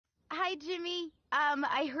Hi, Jimmy.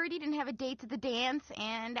 I heard you didn't have a date to the dance,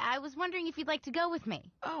 and I was wondering if you'd like to go with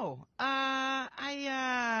me. Oh, hang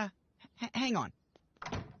on.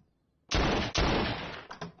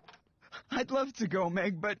 I'd love to go,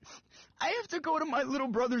 Meg, but I have to go to my little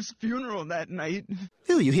brother's funeral that night.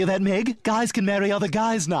 Oh, you hear that, Meg? Guys can marry other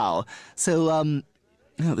guys now. So, oh,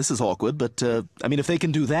 this is awkward, but, I mean, if they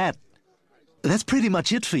can do that, that's pretty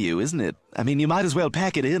much it for you, isn't it? I mean, you might as well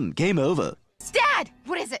pack it in. Game over. Dad!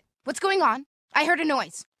 What is it? What's going on? I heard a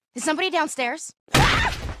noise. Is somebody downstairs?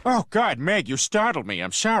 Oh, God, Meg, you startled me.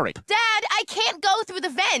 I'm sorry. Dad, I can't go through the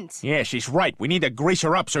vent. Yeah, she's right. We need to grease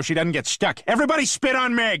her up so she doesn't get stuck. Everybody spit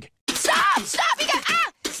on Meg! Stop! Stop!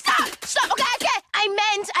 Stop! Okay, I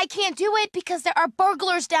meant I can't do it because there are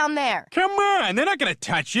burglars down there. Come on, they're not gonna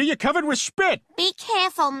touch you. You're covered with spit. Be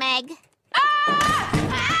careful, Meg. I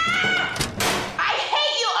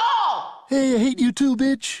hate you all! Hey, I hate you too,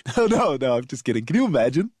 bitch. Oh, no, I'm just kidding. Can you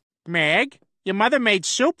imagine? Meg, your mother made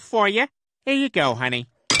soup for you. Here you go, honey.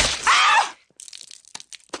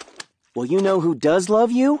 Well, you know who does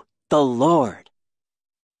love you? The Lord.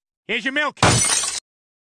 Here's your milk.